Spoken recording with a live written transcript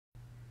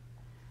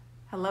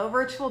Hello,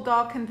 Virtual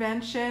Doll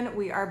Convention.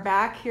 We are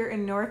back here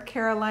in North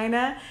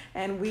Carolina,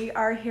 and we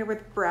are here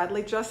with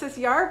Bradley Justice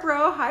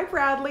Yarbrough. Hi,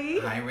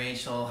 Bradley. Hi,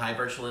 Rachel. Hi,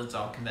 Virtual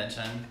Doll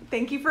Convention.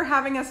 Thank you for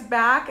having us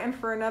back and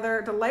for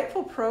another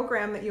delightful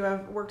program that you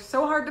have worked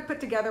so hard to put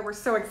together. We're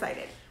so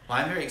excited. Well,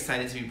 I'm very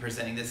excited to be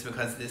presenting this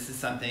because this is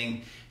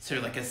something sort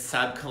of like a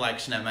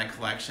sub-collection of my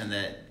collection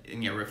that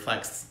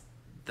reflects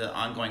the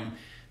ongoing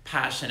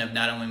passion of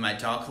not only my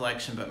doll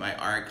collection but my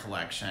art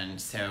collection.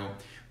 So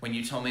when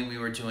you told me we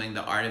were doing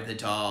the art of the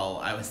doll,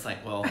 I was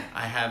like, well,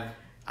 I have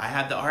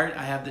the art,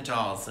 I have the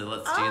doll, so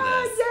let's do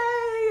this.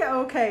 Yay!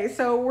 Okay,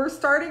 so we're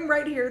starting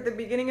right here at the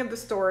beginning of the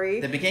story.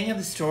 The beginning of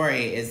the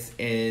story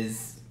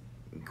is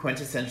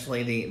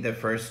quintessentially the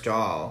first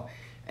doll.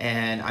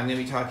 And I'm going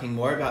to be talking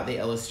more about the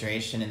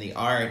illustration and the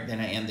art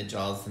than I am the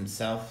dolls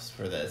themselves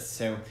for this.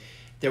 So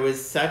there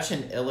was such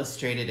an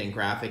illustrated and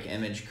graphic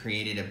image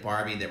created of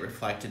Barbie that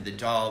reflected the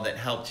doll that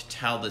helped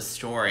tell the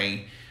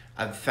story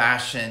of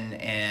fashion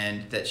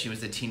and that she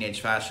was a teenage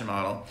fashion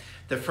model.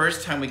 The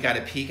first time we got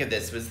a peek of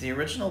this was the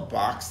original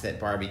box that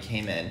Barbie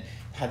came in. It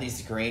had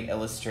these great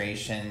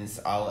illustrations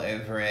all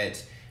over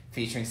it,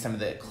 featuring some of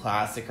the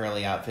classic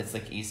early outfits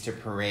like Easter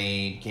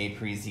Parade, Gay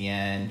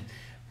Parisienne.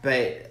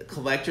 But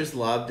collectors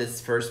love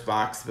this first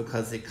box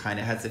because it kind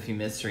of has a few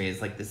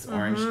mysteries, like this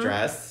orange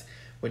dress,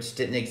 which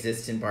didn't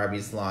exist in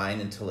Barbie's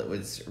line until it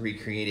was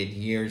recreated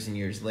years and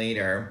years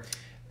later.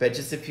 But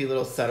just a few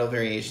little subtle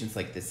variations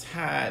like this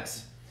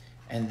hat.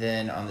 And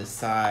then on the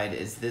side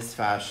is this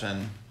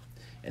fashion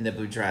in the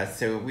blue dress.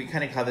 So we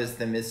kind of call this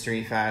the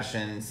mystery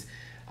fashions.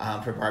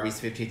 For Barbie's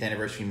 50th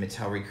anniversary,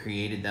 Mattel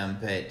recreated them.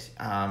 But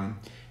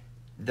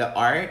the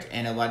art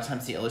and a lot of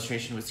times the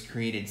illustration was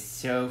created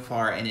so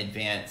far in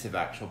advance of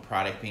actual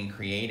product being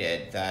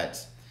created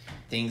that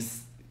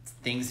things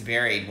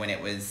varied when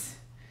it was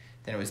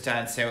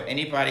done. So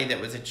anybody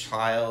that was a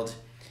child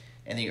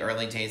in the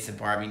early days of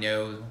Barbie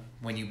know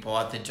when you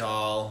bought the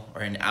doll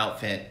or an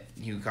outfit,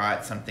 you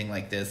got something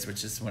like this,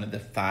 which is one of the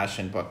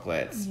fashion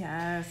booklets.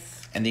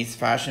 Yes. And these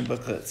fashion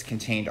booklets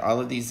contained all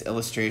of these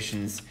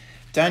illustrations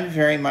done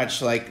very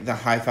much like the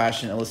high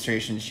fashion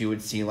illustrations you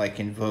would see like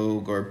in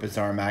Vogue or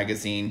Bazaar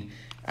magazine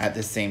at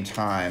the same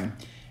time.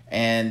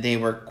 And they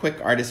were quick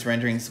artist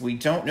renderings. We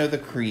don't know the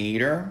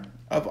creator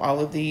of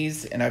all of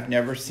these, and I've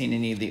never seen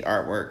any of the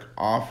artwork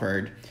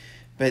offered,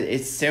 but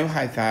it's so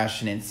high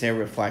fashion and so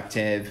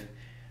reflective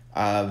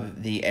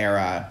of the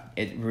era.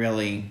 It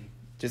really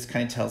just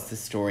kind of tells the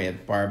story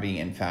of Barbie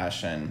and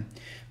fashion.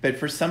 But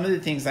for some of the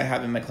things I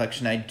have in my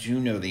collection, I do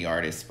know the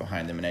artists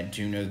behind them, and I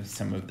do know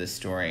some of the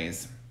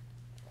stories.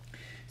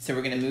 So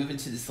we're going to move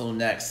into this little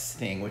next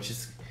thing, which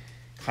is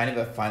kind of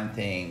a fun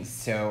thing.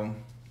 So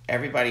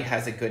everybody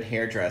has a good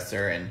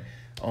hairdresser, and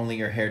only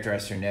your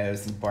hairdresser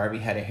knows. And Barbie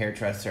had a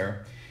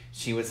hairdresser.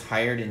 She was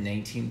hired in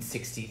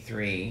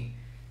 1963.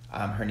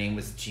 Her name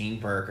was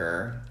Jean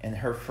Berger, and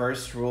her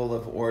first rule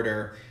of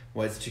order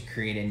was to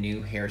create a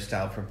new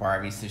hairstyle for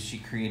Barbie. So she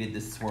created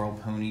the swirl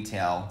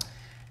ponytail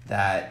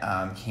that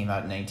came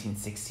out in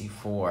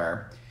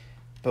 1964.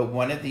 But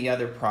one of the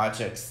other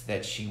projects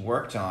that she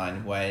worked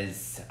on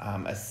was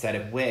a set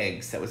of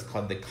wigs that was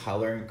called the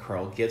Color and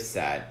Curl gift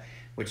set,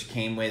 which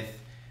came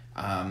with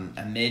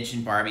a Midge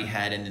and Barbie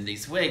head and then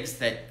these wigs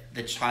that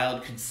the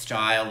child could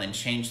style and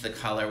change the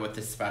color with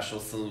a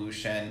special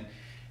solution.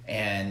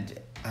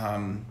 And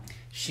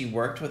she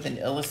worked with an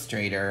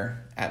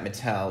illustrator at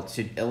Mattel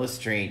to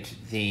illustrate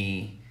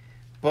the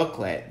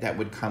booklet that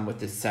would come with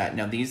the set.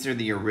 Now, these are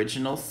the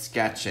original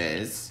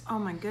sketches. Oh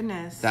my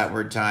goodness. That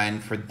were done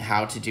for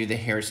how to do the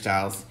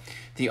hairstyles.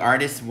 The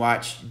artist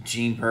watched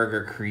Jean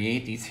Berger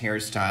create these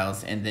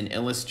hairstyles and then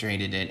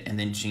illustrated it, and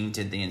then Jean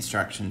did the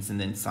instructions and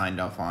then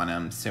signed off on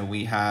them. So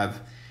we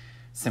have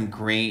some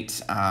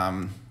great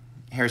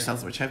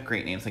hairstyles which have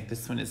great names. Like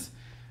this one is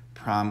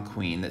Prom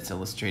Queen that's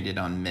illustrated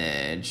on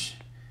Midge.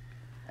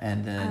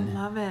 And then I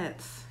love it.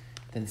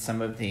 Then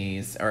some of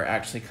these are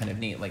actually kind of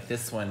neat. Like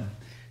this one,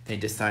 they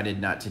decided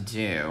not to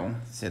do,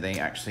 so they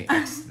actually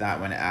X'd that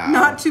one out.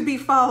 Not to be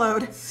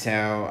followed. So,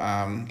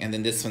 and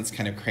then this one's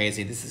kind of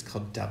crazy. This is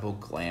called Double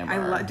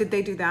Glamour. Did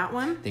they do that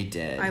one? They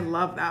did. I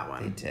love that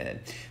one. They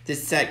did.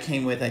 This set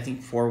came with, I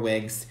think, 4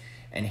 wigs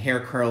and hair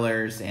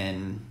curlers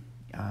and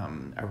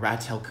a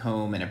rat tail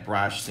comb and a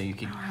brush, so you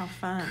could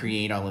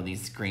create all of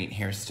these great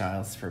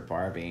hairstyles for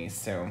Barbie.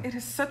 So it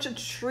is such a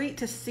treat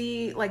to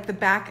see like the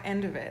back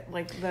end of it,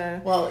 like the.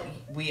 Well,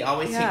 we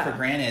always take for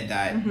granted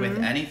that with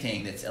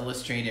anything that's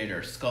illustrated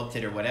or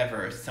sculpted or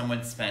whatever,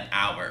 someone spent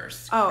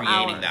hours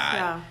creating that.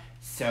 Yeah.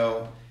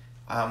 So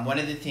one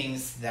of the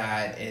things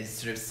that is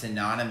sort of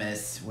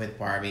synonymous with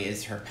Barbie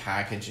is her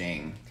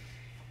packaging.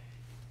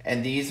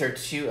 And these are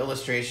 2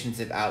 illustrations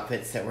of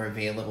outfits that were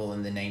available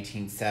in the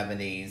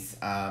 1970s.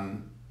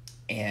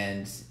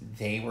 And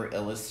they were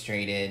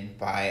illustrated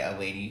by a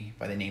lady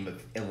by the name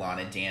of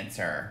Ilana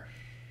Dancer.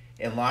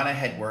 Ilana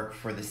had worked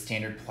for the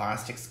Standard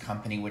Plastics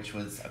Company, which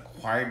was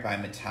acquired by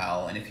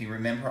Mattel. And if you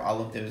remember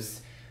all of those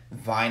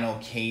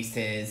vinyl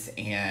cases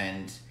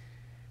and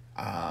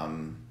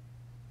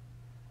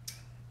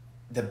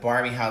the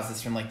Barbie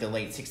houses from like the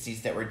late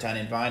 60s that were done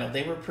in vinyl.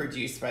 They were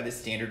produced by the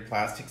Standard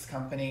Plastics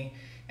Company,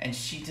 and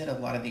she did a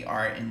lot of the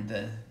art and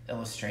the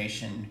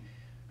illustration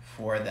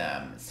for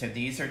them. So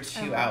these are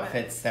two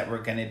outfits that were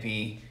going to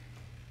be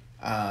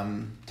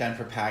done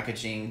for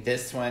packaging.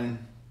 This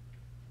one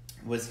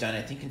was done,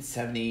 I think, in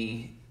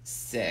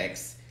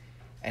 76,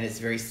 and it's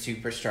very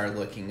superstar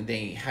looking.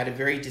 They had a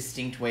very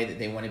distinct way that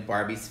they wanted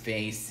Barbie's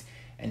face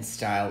and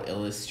style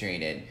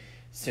illustrated.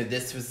 So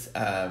this was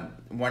a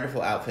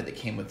wonderful outfit that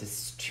came with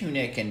this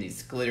tunic and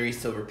these glittery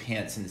silver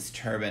pants and this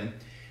turban.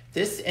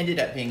 This ended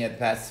up being a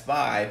Best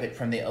Buy, but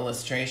from the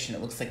illustration,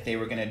 it looks like they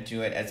were going to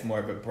do it as more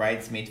of a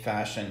bridesmaid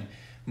fashion,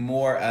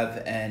 more of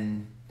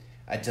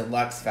a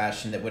deluxe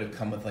fashion that would have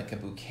come with like a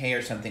bouquet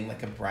or something,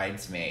 like a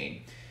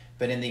bridesmaid.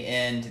 But in the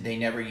end, they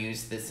never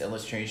used this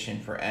illustration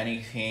for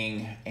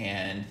anything,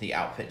 and the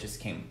outfit just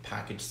came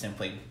packaged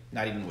simply,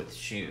 not even with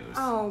shoes.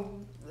 Oh,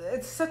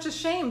 it's such a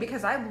shame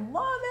because I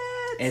love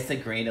it. It's a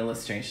great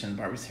illustration.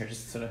 Barbie's hair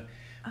just sort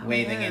of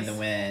waving in the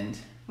wind.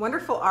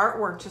 Wonderful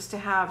artwork just to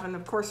have, and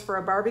of course for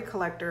a Barbie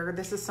collector,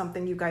 this is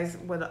something you guys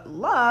would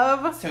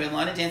love. So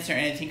Ilana Dancer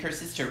and I think her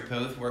sister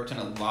both worked on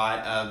a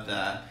lot of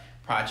the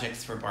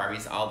projects for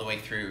Barbies all the way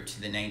through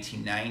to the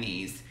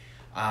 1990s.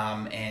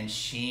 And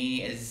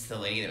she is the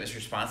lady that was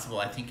responsible,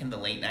 I think in the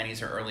late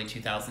 90s or early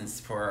 2000s,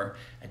 for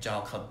a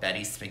doll called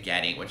Betty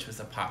Spaghetti, which was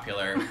a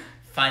popular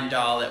fun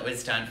doll that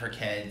was done for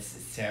kids.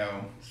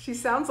 So she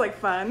sounds like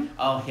fun.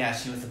 Oh yeah,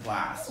 she was a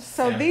blast.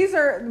 So these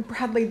are,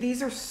 Bradley,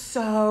 these are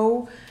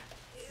so,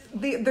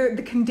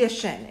 the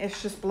condition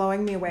is just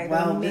blowing me away.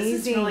 Well,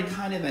 this is really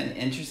kind of an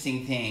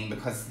interesting thing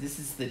because this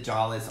is the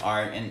doll as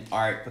art, and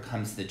art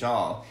becomes the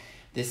doll.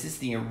 This is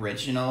the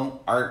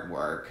original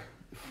artwork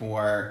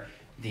for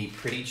the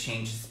Pretty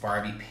Changes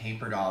Barbie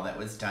paper doll that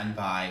was done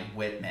by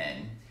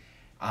Whitman.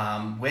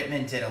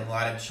 Whitman did a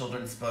lot of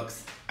children's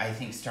books, I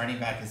think starting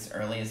back as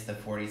early as the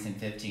 40s and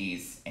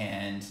 50s,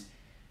 and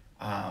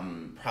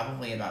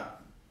probably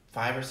about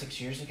 5 or 6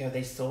 years ago,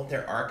 they sold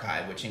their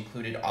archive, which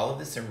included all of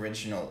this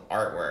original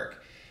artwork.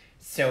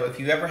 So if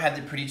you ever had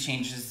the Pretty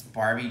Changes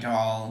Barbie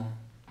doll,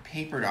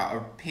 paper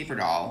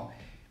doll,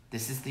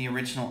 this is the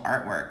original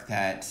artwork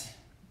that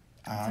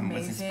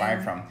was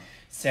inspired from.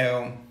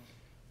 So,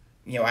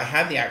 you know, I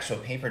have the actual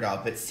paper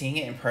doll, but seeing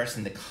it in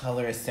person, the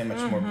color is so much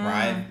more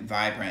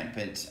vibrant.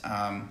 But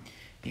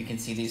you can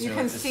see these are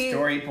like the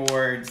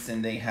storyboards,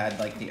 and they had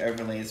like the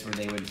overlays where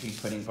they would be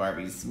putting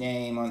Barbie's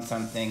name on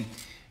something.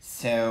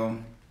 So,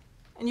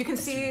 and you can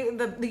see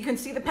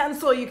the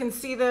pencil, you can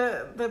see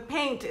the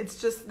paint.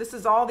 It's just, this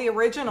is all the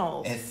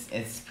originals.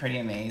 It's pretty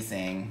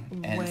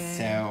amazing, and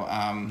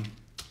so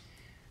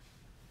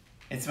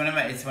it's one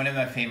of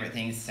my favorite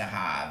things to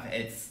have.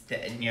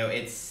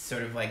 It's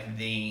sort of like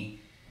the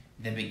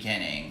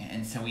beginning,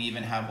 and so we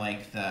even have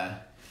like the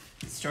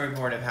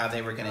storyboard of how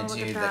they were going to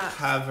do the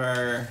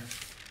cover,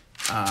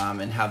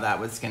 and how that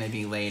was going to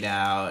be laid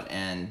out,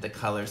 and the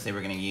colors they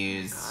were going to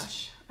use.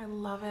 Gosh, I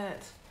love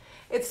it.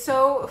 It's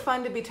so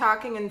fun to be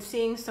talking and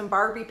seeing some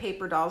Barbie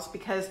paper dolls,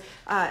 because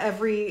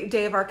every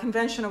day of our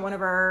convention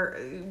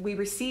we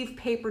receive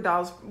paper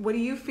dolls. What do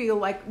you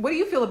feel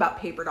about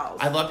paper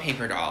dolls? I love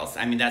paper dolls.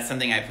 I mean, that's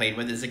something I played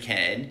with as a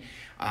kid,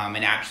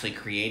 and actually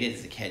created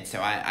as a kid. So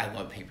I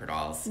love paper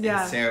dolls.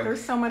 Yeah, they're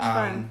so much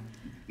fun.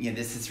 Yeah,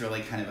 this is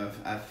really kind of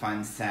a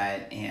fun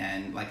set,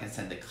 and like I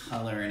said, the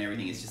color and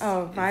everything is just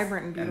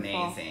vibrant and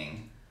beautiful.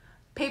 Amazing.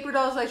 Paper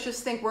dolls, I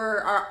just think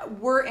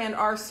were and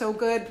are so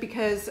good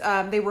because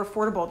they were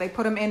affordable. They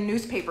put them in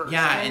newspapers.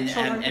 Yeah, and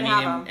children can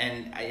have them.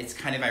 And it's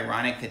kind of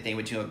ironic that they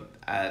would do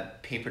a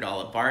paper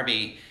doll of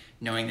Barbie,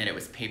 knowing that it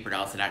was paper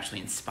dolls that actually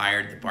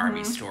inspired the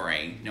Barbie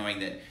story, knowing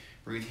that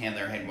Ruth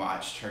Handler had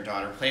watched her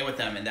daughter play with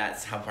them, and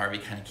that's how Barbie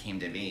kind of came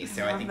to be.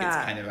 So I think it's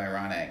kind of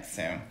ironic.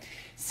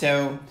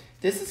 So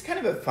this is kind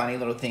of a funny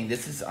little thing.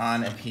 This is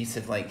on a piece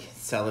of like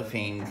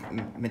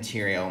cellophane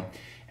material.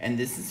 And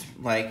this is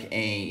like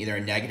either a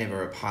negative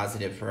or a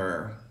positive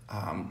for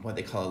what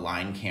they call a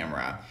line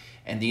camera.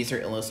 And these are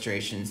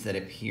illustrations that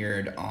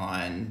appeared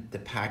on the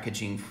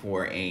packaging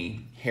for a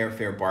Hair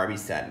Fair Barbie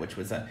set, which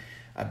was a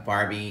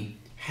Barbie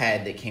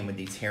head that came with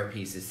these hair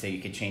pieces so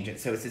you could change it.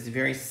 So it's this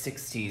very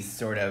 60s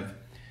sort of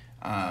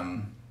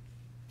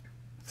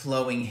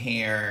flowing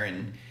hair,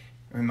 and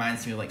it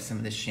reminds me of like some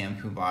of the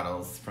shampoo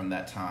bottles from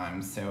that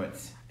time. So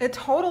it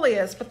totally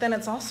is, but then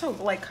it's also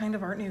like kind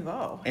of Art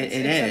Nouveau. It is.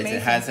 Amazing.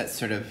 It has that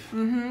sort of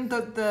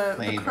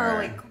the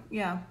curly,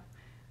 yeah.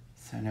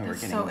 So now we're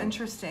getting so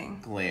interesting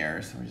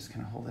glare, so we're just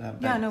gonna hold it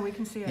up. Yeah, no, we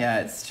can see it. Yeah,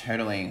 it's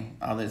totally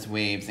all those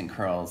waves and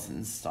curls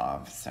and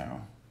stuff.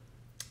 So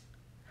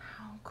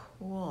how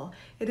cool!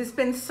 It has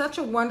been such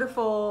a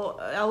wonderful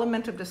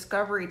element of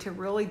discovery to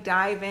really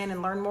dive in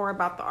and learn more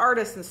about the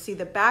artists and see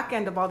the back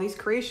end of all these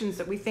creations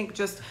that we think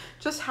just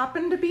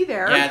happen to be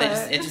there.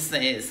 Yeah, it's just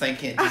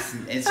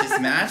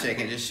magic.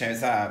 It just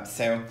shows up.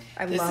 So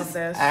I love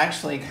this.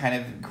 Actually, kind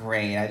of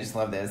great. I just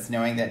love this,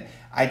 knowing that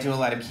I do a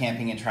lot of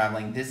camping and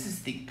traveling. This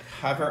is the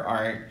cover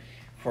art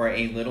for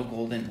a little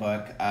golden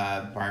book,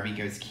 Barbie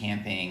Goes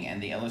Camping,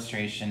 and the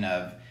illustration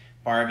of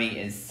Barbie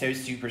is so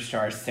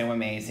superstar, so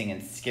amazing,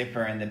 and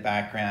Skipper in the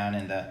background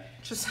and the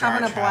just Star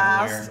having a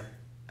Traveler. blast.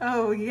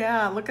 Oh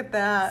yeah, look at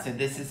that. So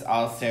this is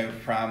also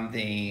from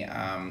the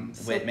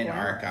Whitman cool.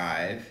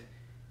 archive.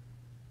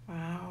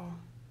 Wow.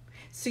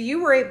 So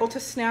you were able to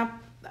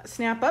snap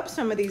up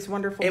some of these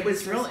wonderful It was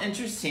pieces. real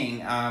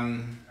interesting.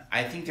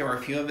 I think there were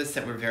a few of us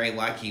that were very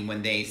lucky.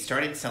 When they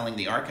started selling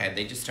the archive,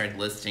 they just started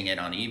listing it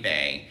on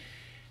eBay.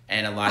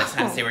 And a lot of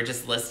times they were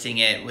just listing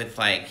it with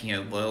like,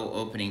 low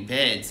opening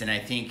bids. And I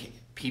think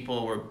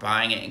people were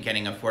buying it and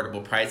getting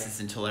affordable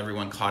prices until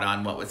everyone caught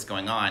on what was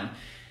going on.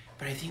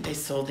 But I think they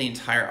sold the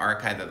entire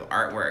archive of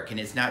artwork. And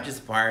it's not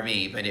just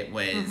Barbie, but it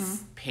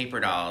was paper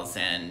dolls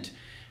and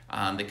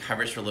the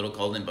covers for little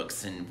golden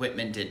books. And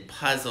Whitman did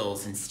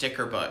puzzles and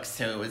sticker books.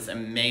 So it was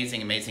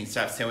amazing, amazing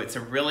stuff. So it's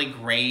a really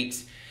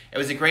great... It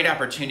was a great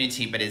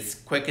opportunity, but as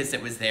quick as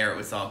it was there, it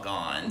was all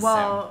gone.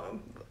 Well, so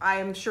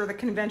I'm sure the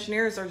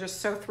conventioneers are just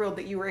so thrilled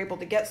that you were able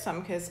to get some,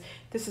 because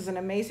this is an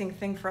amazing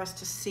thing for us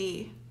to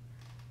see.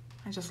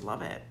 I just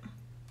love it.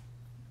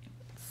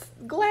 It's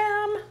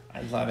glam.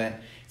 I love it.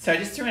 So I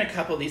just threw in a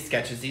couple of these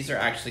sketches. These are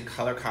actually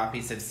color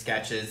copies of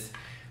sketches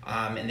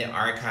in the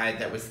archive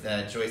that was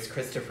the Joyce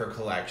Christopher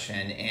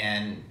collection.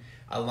 And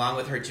along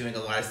with her doing a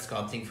lot of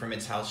sculpting for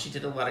Mattel, she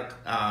did a lot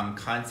of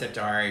concept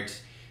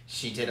art.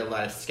 She did a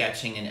lot of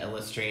sketching and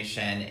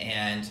illustration,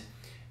 and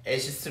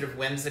it's just sort of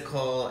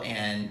whimsical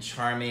and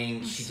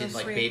charming. She did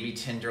like Baby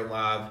Tender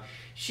Love.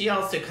 She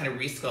also kind of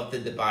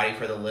resculpted the body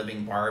for the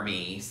living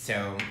Barbie,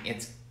 so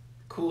it's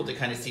cool to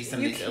kind of see some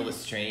of these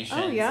illustrations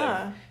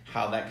of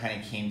how that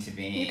kind of came to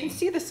be. You can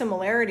see the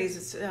similarities.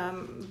 It's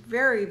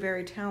very,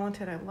 very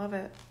talented. I love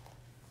it.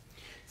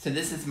 So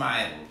this is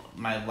my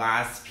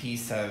last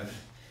piece of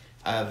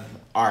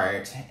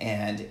art,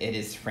 and it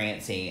is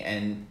Francie.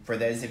 And for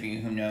those of you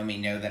who know me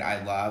know that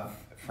I love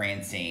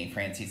Francie.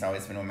 Francie's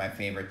always been one of my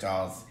favorite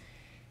dolls.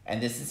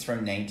 And this is from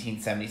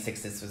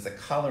 1976. This was a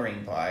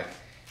coloring book.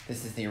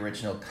 This is the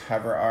original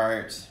cover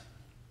art.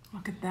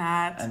 Look at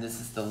that. And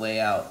this is the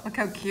layout. Look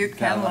how cute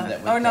Ken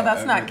looks. Oh no,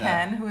 that's not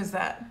Ken. Who is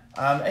that?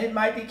 It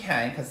might be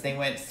Ken, because they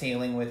went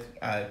sailing with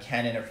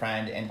Ken and a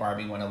friend, and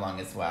Barbie went along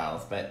as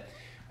well. But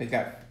we've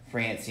got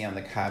Francie on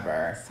the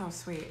cover. So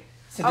sweet.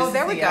 So this is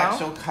the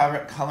actual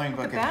coloring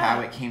book of how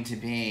it came to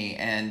be.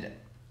 And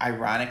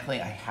ironically,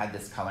 I had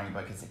this coloring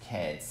book as a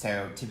kid.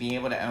 So to be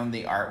able to own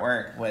the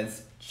artwork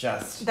was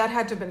just that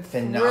had to have been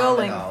phenomenal.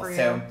 Thrilling for you.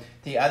 So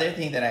the other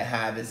thing that I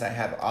have is I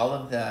have all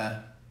of the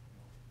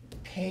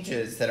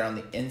pages that are on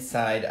the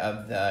inside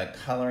of the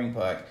coloring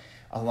book,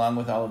 along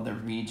with all of the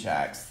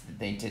rejects that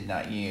they did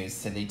not use.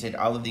 So they did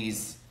all of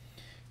these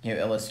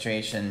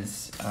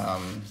illustrations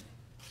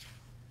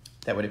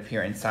that would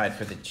appear inside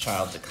for the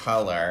child to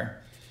color.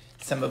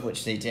 Some of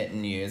which they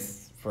didn't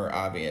use for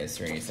obvious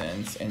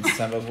reasons, and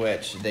some of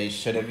which they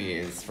should have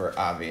used for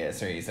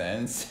obvious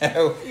reasons.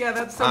 So yeah,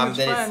 that's so much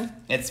fun.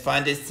 It's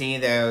fun to see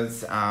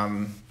those,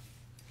 and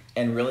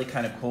really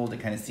kind of cool to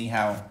kind of see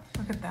how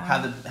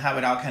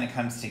it all kind of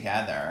comes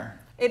together.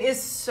 It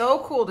is so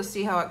cool to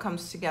see how it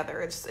comes together.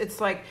 It's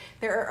like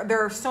there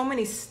are so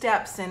many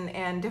steps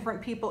and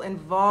different people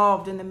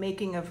involved in the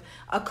making of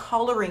a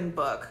coloring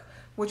book,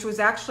 which was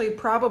actually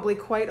probably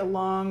quite a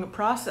long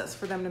process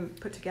for them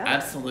to put together.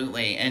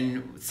 Absolutely.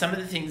 And some of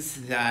the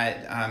things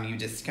that you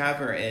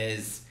discover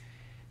is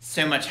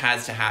so much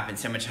has to happen,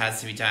 so much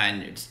has to be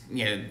done.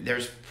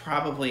 There's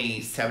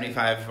probably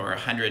 75 or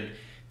 100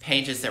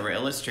 pages that were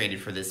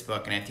illustrated for this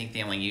book, and I think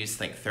they only used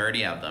like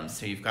 30 of them.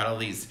 So you've got all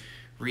these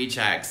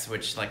rejects,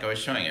 which, like I was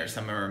showing you,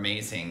 some are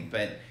amazing,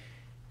 but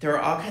there are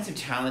all kinds of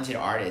talented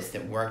artists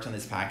that worked on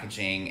this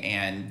packaging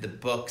and the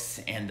books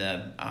and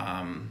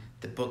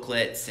the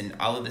booklets and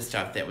all of the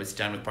stuff that was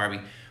done with Barbie.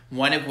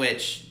 One of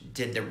which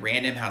did the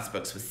Random House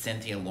books with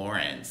Cynthia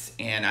Lawrence.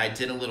 And I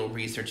did a little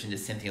research into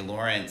Cynthia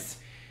Lawrence.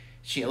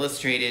 She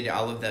illustrated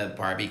all of the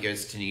Barbie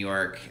Goes to New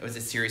York. It was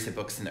a series of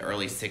books in the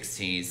early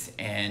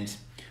 60s.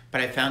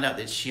 But I found out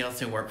that she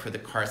also worked for the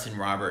Carson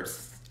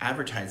Roberts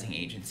advertising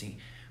agency,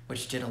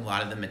 which did a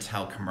lot of the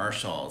Mattel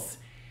commercials.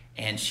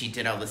 And she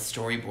did all the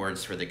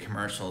storyboards for the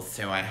commercials.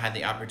 So I had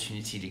the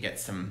opportunity to get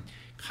some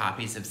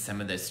copies of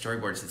some of those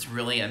storyboards. It's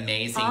really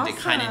amazing to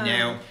kind of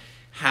know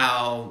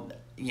how,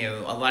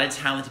 a lot of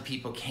talented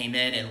people came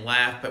in and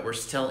left, but were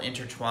still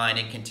intertwined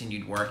and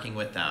continued working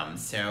with them.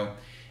 So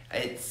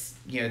it's,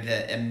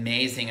 the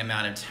amazing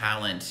amount of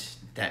talent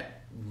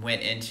that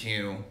went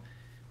into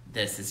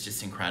this is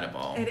just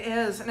incredible. It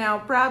is. Now,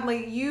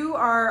 Bradley, you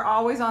are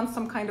always on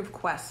some kind of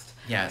quest.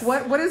 Yes.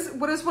 What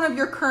is one of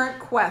your current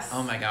quests?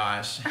 Oh my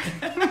gosh.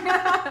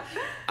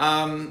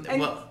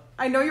 Well,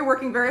 I know you're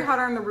working very hard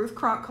on the Ruth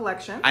Kronk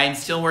collection. I'm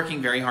still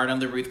working very hard on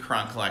the Ruth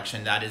Kronk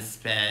collection. That has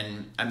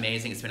been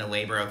amazing. It's been a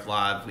labor of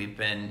love. We've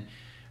been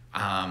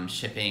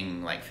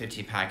shipping like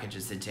 50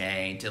 packages a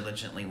day,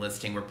 diligently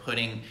listing. We're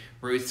putting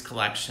Ruth's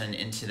collection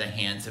into the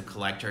hands of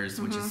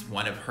collectors, which is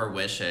one of her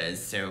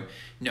wishes. So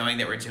knowing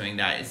that we're doing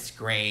that is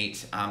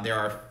great. There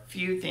are a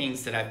few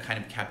things that I've kind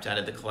of kept out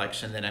of the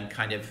collection that I'm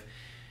kind of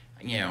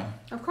you know,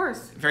 of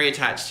course, very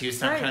attached to.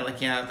 So I'm right. kind of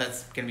like, yeah,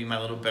 that's going to be my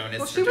little bonus.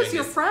 Well, she was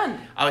your friend.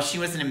 Oh, she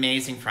was an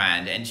amazing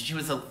friend. And she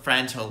was a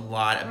friend to a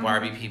lot of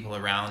Barbie people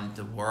around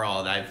the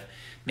world. I've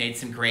made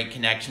some great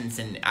connections,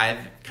 and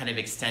I've kind of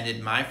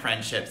extended my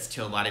friendships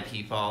to a lot of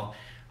people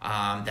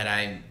that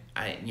I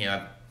you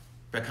know,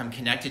 become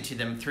connected to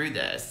them through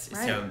this.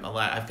 Right. So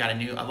I've got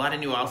a lot of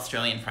new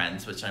Australian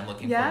friends, which I'm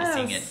looking forward to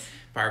seeing at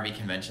Barbie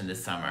convention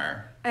this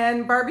summer.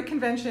 And Barbie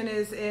convention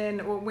is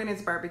when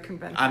is Barbie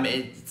convention?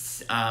 It's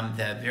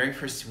the very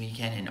first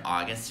weekend in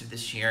August of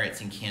this year.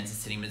 It's in Kansas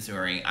City,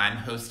 Missouri. I'm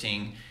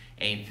hosting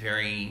a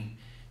very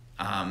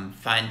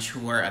fun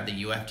tour of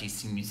the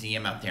UFDC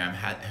museum out there. I'm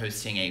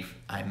hosting a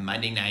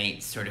Monday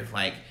night sort of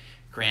like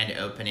grand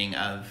opening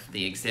of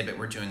the exhibit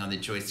we're doing on the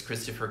Joyce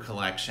Christopher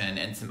collection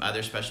and some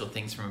other special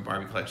things from a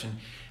Barbie collection.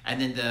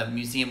 And then the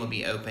museum will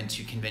be open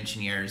to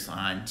conventioneers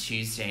on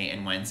Tuesday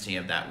and Wednesday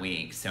of that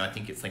week. So I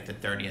think it's like the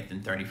 30th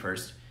and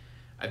 31st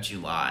of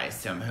July.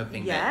 So I'm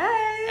hoping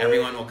that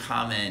everyone will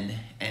come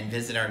and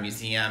visit our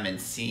museum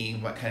and see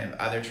what kind of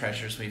other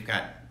treasures we've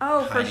got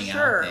hiding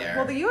out there.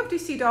 Well, the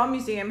UFDC Doll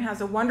Museum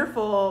has a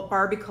wonderful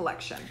Barbie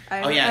collection.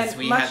 Yes,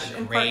 we have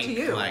a great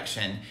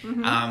collection.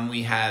 Mm-hmm.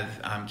 We have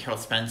Carol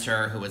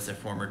Spencer, who was a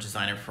former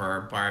designer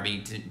for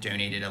Barbie,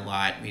 donated a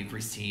lot. We've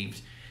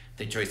received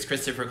the Joyce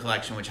Christopher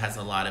collection, which has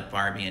a lot of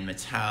Barbie and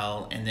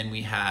Mattel. And then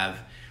we have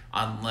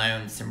on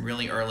loan some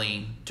really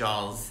early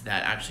dolls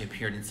that actually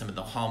appeared in some of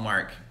the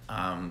Hallmark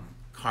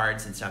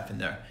cards and stuff in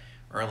the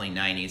early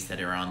 90s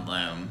that are on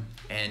loan.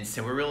 And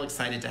so we're real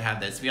excited to have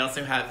this. We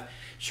also have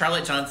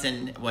Charlotte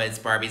Johnson was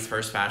Barbie's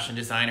first fashion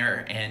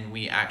designer, and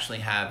we actually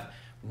have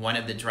one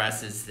of the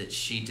dresses that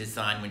she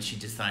designed when she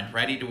designed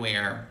ready to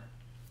wear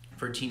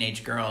for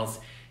teenage girls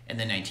in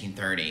the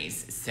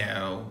 1930s.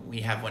 So we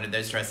have one of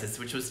those dresses,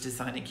 which was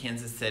designed in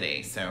Kansas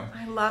City. So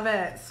I love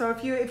it. So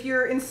if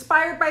you're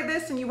inspired by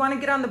this and you want to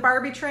get on the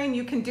Barbie train,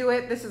 you can do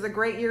it. This is a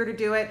great year to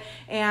do it.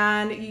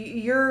 And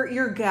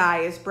your guy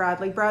is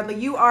Bradley. Bradley,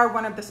 you are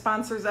one of the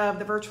sponsors of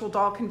the Virtual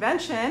Doll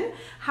Convention.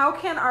 How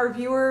can our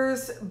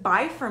viewers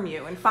buy from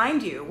you and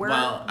find you? Where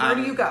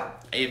do you go?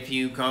 If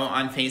you go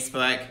on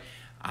Facebook,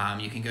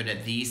 you can go to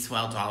The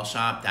Swell Doll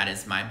Shop. That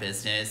is my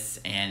business,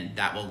 and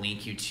that will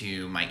link you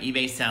to my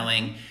eBay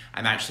selling.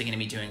 I'm actually going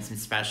to be doing some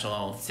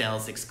special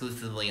sales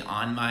exclusively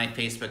on my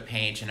Facebook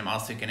page, and I'm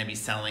also going to be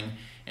selling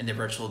in the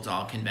Virtual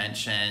Doll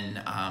Convention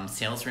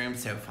sales room,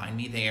 so find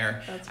me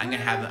there. I'm going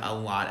to have a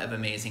lot of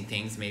amazing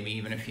things, maybe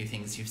even a few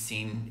things you've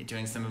seen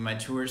doing some of my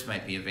tours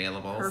might be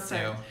available. Perfect.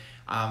 So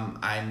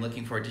I'm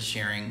looking forward to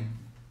sharing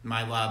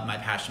my love, my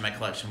passion, my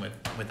collection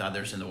with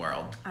others in the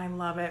world. I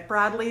love it.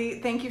 Bradley,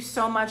 thank you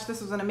so much.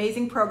 This was an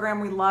amazing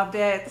program. We loved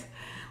it.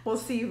 We'll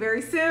see you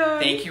very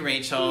soon. Thank you,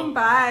 Rachel.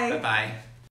 Bye. Bye-bye.